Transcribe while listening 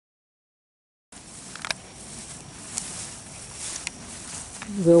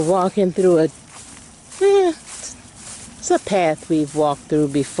We're walking through it's a path we've walked through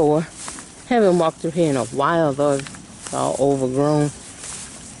before. Haven't walked through here in a while though. It's all overgrown.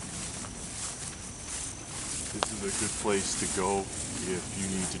 This is a good place to go if you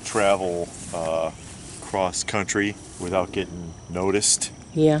need to travel cross country without getting noticed.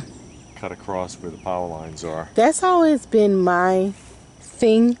 Yeah. Cut across where the power lines are. That's always been my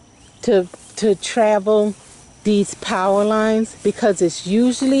thing, to travel these power lines, because it's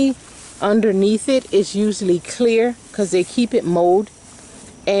usually underneath it's usually clear because they keep it mowed,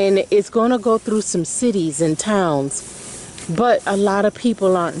 and it's going to go through some cities and towns, but a lot of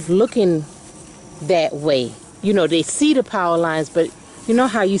people aren't looking that way. You know, they see the power lines, but you know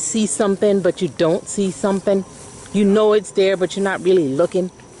how you see something but you don't see something? You know it's there but you're not really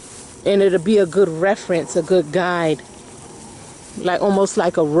looking, and it'll be a good reference, a good guide, like almost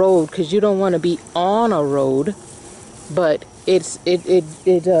like a road, because you don't want to be on a road, but it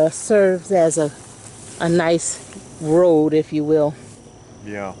serves as a nice road, if you will.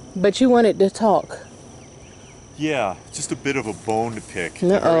 Yeah. But you wanted to talk. Yeah, just a bit of a bone to pick. Uh-oh.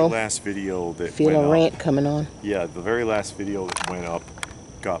 The very last video that Feel went a up, rant coming on. Yeah, the very last video that went up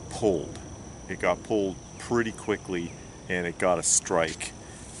got pulled. It got pulled pretty quickly, and it got a strike.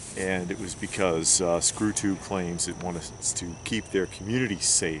 And it was because ScrewTube claims it wants to keep their community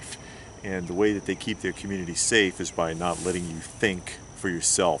safe. And the way that they keep their community safe is by not letting you think for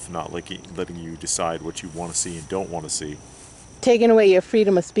yourself, not letting you decide what you want to see and don't want to see. Taking away your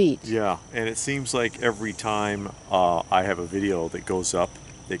freedom of speech. Yeah, and it seems like every time I have a video that goes up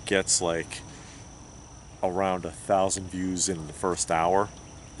that gets like around 1,000 views in the first hour,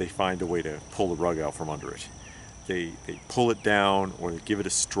 they find a way to pull the rug out from under it. They pull it down, or they give it a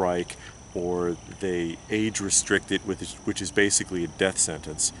strike, or they age restrict it, which is basically a death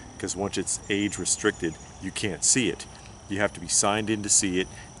sentence, because once it's age restricted, you can't see it. You have to be signed in to see it.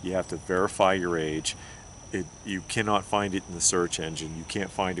 You have to verify your age. You cannot find it in the search engine. You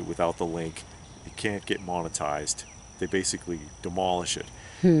can't find it without the link. It can't get monetized. They basically demolish it.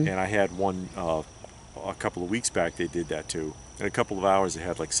 And I had one a couple of weeks back, they did that too. In a couple of hours, it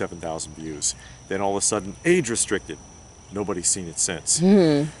had like 7,000 views. Then all of a sudden, age restricted. Nobody's seen it since.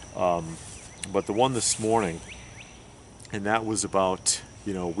 But the one this morning, and that was about,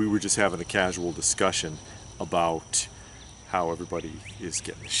 you know, we were just having a casual discussion about how everybody is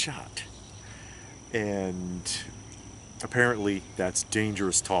getting shot. And apparently that's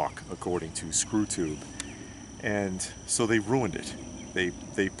dangerous talk, according to ScrewTube. And so they ruined it.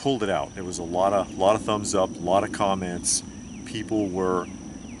 They pulled it out. There was a lot of thumbs up, a lot of comments. People were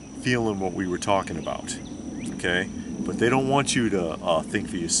feeling what we were talking about, okay? But they don't want you to think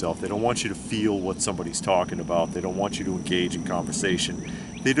for yourself. They don't want you to feel what somebody's talking about. They don't want you to engage in conversation.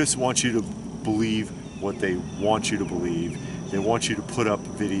 They just want you to believe what they want you to believe. They want you to put up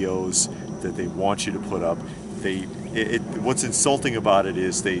videos that they want you to put up. What's insulting about it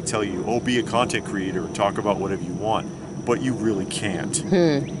is they tell you, oh, be a content creator and talk about whatever you want. But you really can't.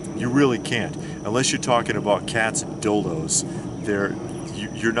 You really can't. Unless you're talking about cats and dildos,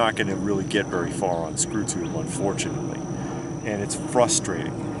 you're not going to really get very far on ScrewTube, unfortunately. And it's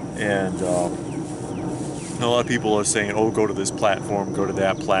frustrating. And a lot of people are saying, oh, go to this platform, go to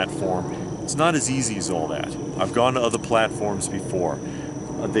that platform. It's not as easy as all that. I've gone to other platforms before.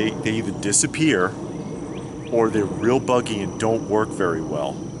 They either disappear, or they're real buggy and don't work very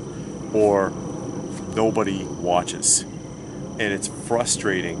well, or nobody watches. And it's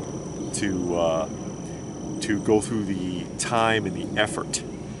frustrating to go through the time and the effort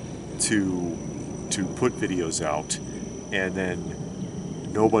to put videos out, and then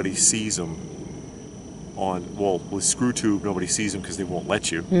nobody sees them on, well, with ScrewTube nobody sees them because they won't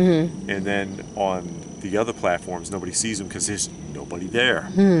let you, and then on the other platforms nobody sees them because there's nobody there.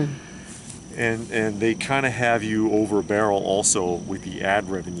 And they kind of have you over a barrel also with the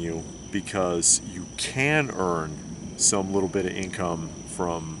ad revenue, because you can earn some little bit of income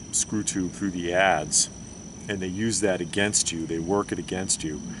from ScrewTube through the ads, and they use that against you. They work it against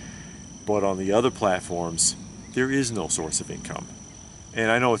you. But on the other platforms, there is no source of income. And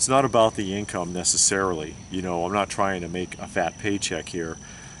I know it's not about the income necessarily. You know, I'm not trying to make a fat paycheck here,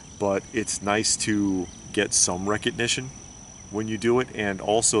 but it's nice to get some recognition when you do it. And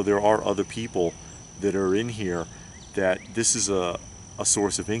also there are other people that are in here that this is a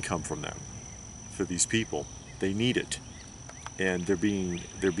source of income from them. For these people, they need it, and they're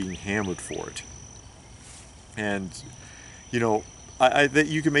being hammered for it. And you know, that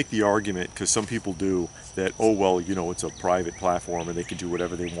you can make the argument, because some people do, that, oh well, you know, it's a private platform and they can do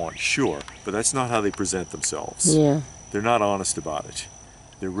whatever they want. Sure, but that's not how they present themselves. Yeah. They're not honest about it.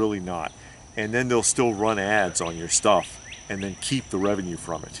 They're really not. And then they'll still run ads on your stuff, and then keep the revenue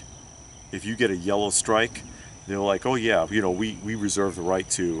from it. If you get a yellow strike, they're like, oh yeah, you know, we reserve the right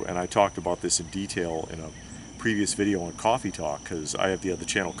to, and I talked about this in detail in a previous video on Coffee Talk, because I have the other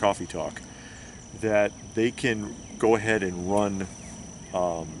channel, Coffee Talk, that they can go ahead and run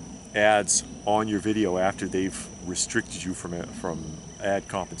ads on your video after they've restricted you from ad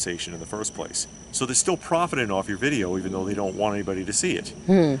compensation in the first place. So they're still profiting off your video even though they don't want anybody to see it.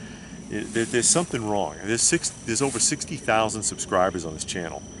 There's something wrong. There's over 60,000 subscribers on this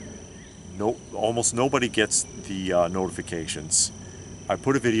channel. Almost nobody gets the notifications. I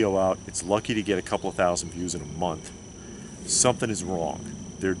put a video out, it's lucky to get a couple of thousand views in a month. Something is wrong.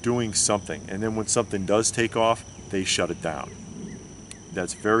 They're doing something, and then when something does take off, they shut it down.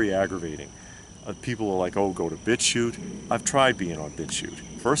 That's very aggravating. People are like, oh, go to BitChute. I've tried being on BitChute.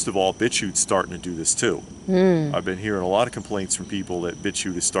 First of all, BitChute's starting to do this too. I've been hearing a lot of complaints from people that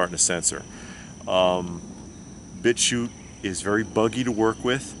BitChute is starting to censor. BitChute is very buggy to work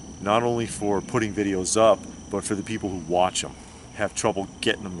with, not only for putting videos up, but for the people who watch them, have trouble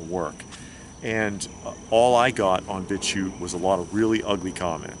getting them to work. And all I got on BitChute was a lot of really ugly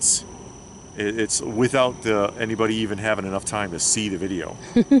comments. It's without anybody even having enough time to see the video.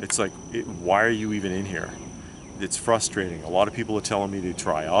 It's like, why are you even in here? It's frustrating. A lot of people are telling me to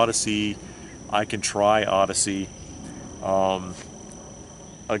try Odyssey. I can try Odyssey.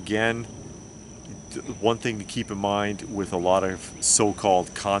 Again, one thing to keep in mind with a lot of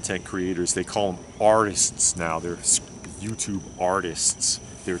so-called content creators, they call them artists now. They're YouTube artists.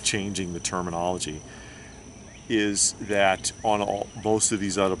 They're changing the terminology. Is that on most of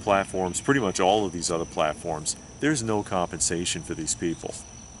these other platforms, pretty much all of these other platforms, there's no compensation for these people.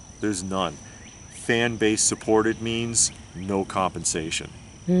 There's none. Fan base supported means no compensation,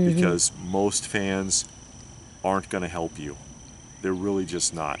 because most fans aren't going to help you. They're really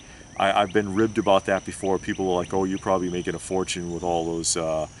just not. I've been ribbed about that before. People are like, oh, you're probably making a fortune with all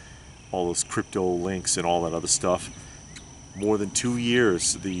those crypto links and all that other stuff. More than 2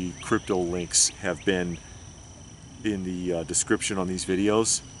 years the crypto links have been in the description on these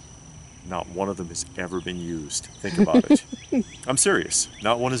videos. Not one of them has ever been used. Think about it. I'm serious.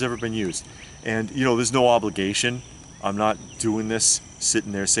 Not one has ever been used. And you know, there's no obligation. I'm not doing this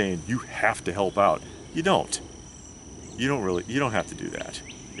sitting there saying you have to help out. You don't. You don't have to do that.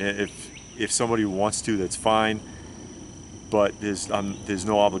 If somebody wants to, that's fine. But there's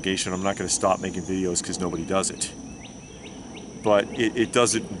no obligation. I'm not going to stop making videos because nobody does it. But it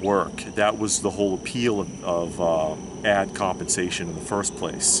doesn't work. That was the whole appeal of ad compensation in the first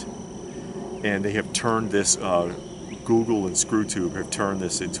place. And they have turned this, Google and ScrewTube have turned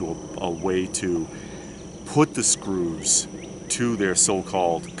this into a way to put the screws to their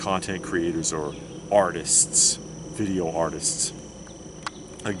so-called content creators or artists, video artists.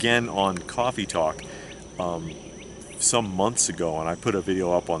 Again, on Coffee Talk, some months ago, and I put a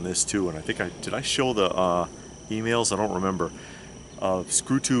video up on this too, and I think did I show the emails? I don't remember.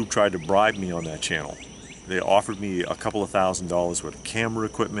 ScrewTube tried to bribe me on that channel. They offered me a couple of $1,000s worth of camera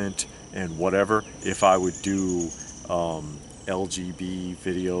equipment and whatever if I would do LGB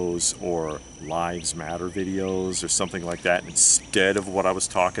videos or Lives Matter videos or something like that instead of what I was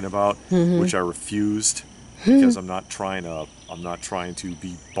talking about, which I refused because I'm not trying to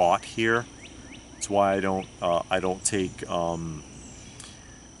be bought here. That's why I don't take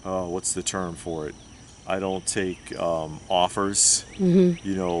what's the term for it? I don't take offers.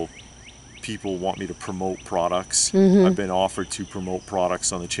 You know, people want me to promote products. I've been offered to promote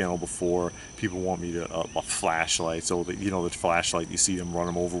products on the channel before. People want me to a flashlight, so that, you know, the flashlight, you see them run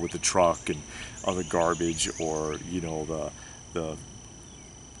them over with the truck and other garbage, or you know, the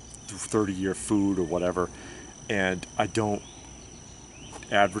 30-year food or whatever. And I don't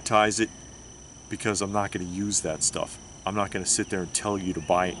advertise it because I'm not going to use that stuff. I'm not going to sit there and tell you to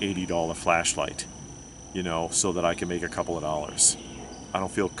buy an $80 flashlight, you know, so that I can make a couple of dollars. I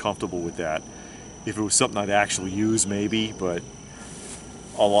don't feel comfortable with that. If it was something I'd actually use, maybe, but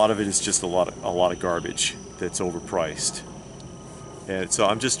a lot of it is just a lot of garbage that's overpriced. And so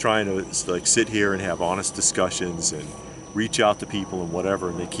I'm just trying to like sit here and have honest discussions and reach out to people and whatever,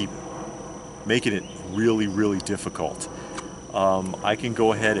 and they keep making it really, really difficult. I can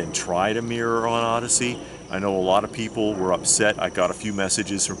go ahead and try to mirror on Odyssey. I know a lot of people were upset. I got a few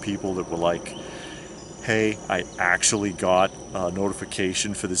messages from people that were like, hey, I actually got a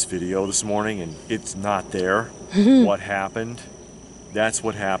notification for this video this morning and it's not there. What happened? That's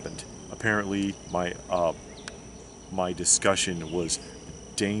what happened. Apparently my discussion was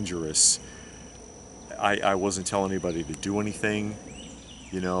dangerous. I wasn't telling anybody to do anything.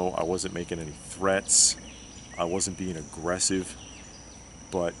 You know, I wasn't making any threats. I wasn't being aggressive.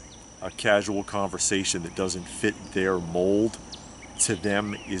 But a casual conversation that doesn't fit their mold, to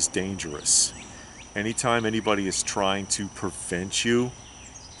them is dangerous. Anytime anybody is trying to prevent you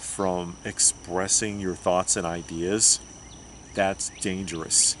from expressing your thoughts and ideas, that's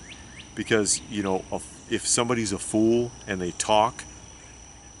dangerous. Because, you know, if somebody's a fool and they talk,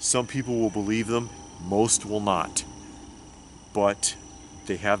 some people will believe them, most will not. But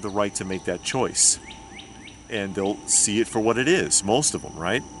they have the right to make that choice. And they'll see it for what it is, most of them,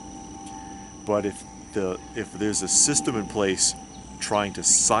 right? But if there's a system in place trying to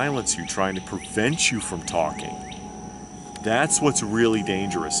silence you, trying to prevent you from talking, that's what's really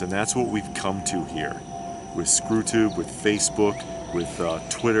dangerous, and that's what we've come to here with ScrewTube, with Facebook, with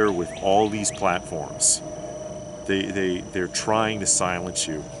Twitter, with all these platforms. They're trying to silence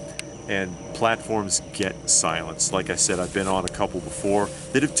you, and platforms get silenced. Like I said, I've been on a couple before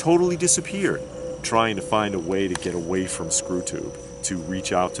that have totally disappeared, trying to find a way to get away from ScrewTube, to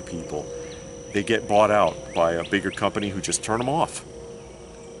reach out to people. They get bought out by a bigger company who just turn them off.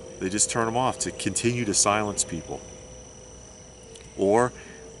 They just turn them off to continue to silence people. Or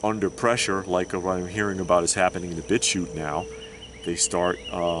under pressure, like what I'm hearing about is happening in the BitChute now, they start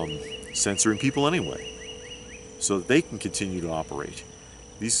censoring people anyway, so that they can continue to operate.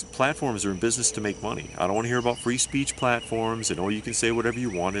 These platforms are in business to make money. I don't want to hear about free speech platforms and, oh, you can say whatever you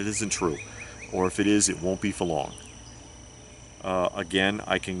want. It isn't true. Or if it is, it won't be for long. Again,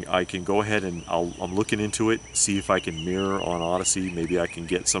 I can go ahead and I'm looking into it, see if I can mirror on Odyssey. Maybe I can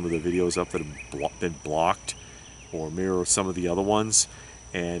get some of the videos up that have been blocked, or mirror some of the other ones,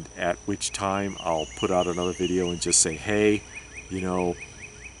 and at which time I'll put out another video and just say, hey, you know,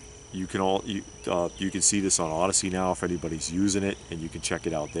 you can see this on Odyssey now if anybody's using it, and you can check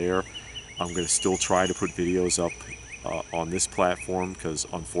it out there. I'm going to still try to put videos up on this platform, because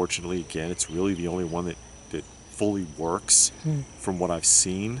unfortunately, again, it's really the only one that fully works from what I've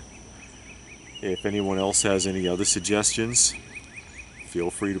seen. If anyone else has any other suggestions,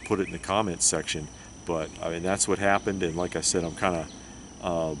 feel free to put it in the comments section. But I mean, that's what happened, and like I said, I'm kind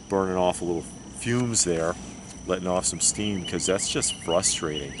of burning off a little fumes there, letting off some steam, because that's just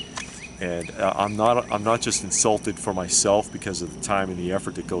frustrating. And I'm not just insulted for myself because of the time and the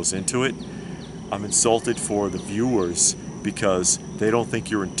effort that goes into it. I'm insulted for the viewers because they don't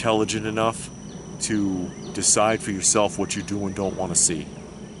think you're intelligent enough to decide for yourself what you do and don't want to see.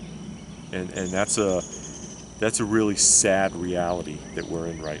 And that's a really sad reality that we're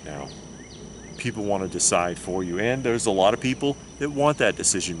in right now. People want to decide for you, and there's a lot of people that want that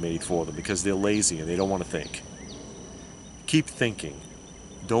decision made for them because they're lazy and they don't want to think. Keep thinking.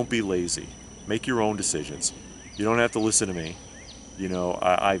 Don't be lazy. Make your own decisions. You don't have to listen to me. You know,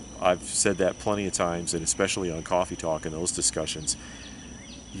 I've said that plenty of times, and especially on Coffee Talk and those discussions.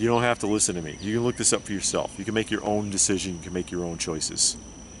 You don't have to listen to me. You can look this up for yourself. You can make your own decision. You can make your own choices.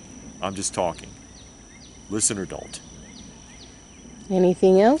 I'm just talking. Listen or don't.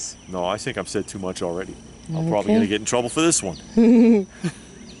 Anything else? No, I think I've said too much already. I'm probably going to get in trouble for this one.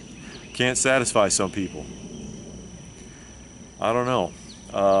 Can't satisfy some people. I don't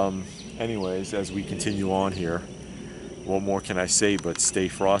know. Anyways, as we continue on here, what more can I say but stay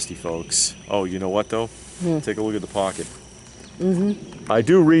frosty, folks. Oh, you know what, though? Take a look at the pocket. I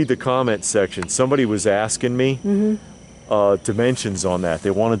do read the comment section. Somebody was asking me dimensions on that.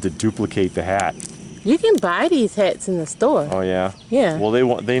 They wanted to duplicate the hat. You can buy these hats in the store. Oh, yeah? Yeah. Well,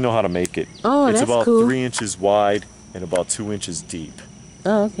 they know how to make it. Oh, it's that's about cool. 3 inches wide and about 2 inches deep.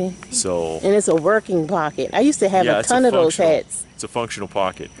 Oh, okay. So. And it's a working pocket. I used to have a ton of those hats. It's a functional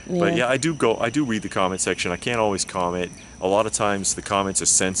pocket. Yeah. But yeah, I do read the comment section. I can't always comment. A lot of times the comments are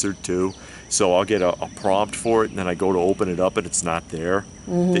censored too. So I'll get a prompt for it, and then I go to open it up and it's not there.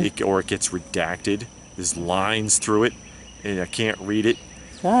 Or it gets redacted. There's lines through it and I can't read it.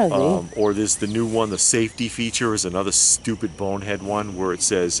 Or there's the new one, the safety feature is another stupid bonehead one where it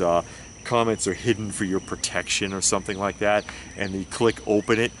says comments are hidden for your protection or something like that, and you click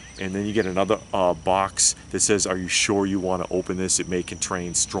open it, and then you get another box that says, are you sure you want to open this? It may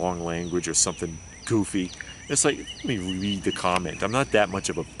contain strong language or something goofy. It's like, let me read the comment. I'm not that much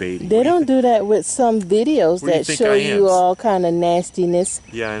of a baby. They don't do that with some videos that show you all kind of nastiness.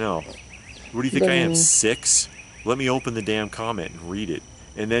 Yeah, I know. What do you think I am, 6? Let me open the damn comment and read it.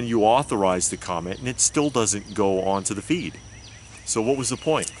 And then you authorize the comment, and it still doesn't go onto the feed. So what was the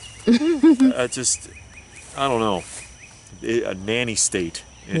point? I don't know. A nanny state.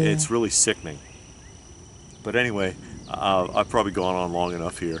 It's really sickening. But anyway, I've probably gone on long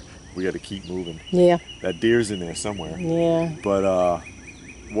enough here. We got to keep moving. Yeah. That deer's in there somewhere. Yeah. But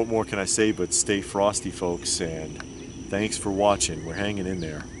what more can I say but stay frosty, folks, and thanks for watching. We're hanging in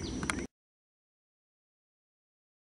there.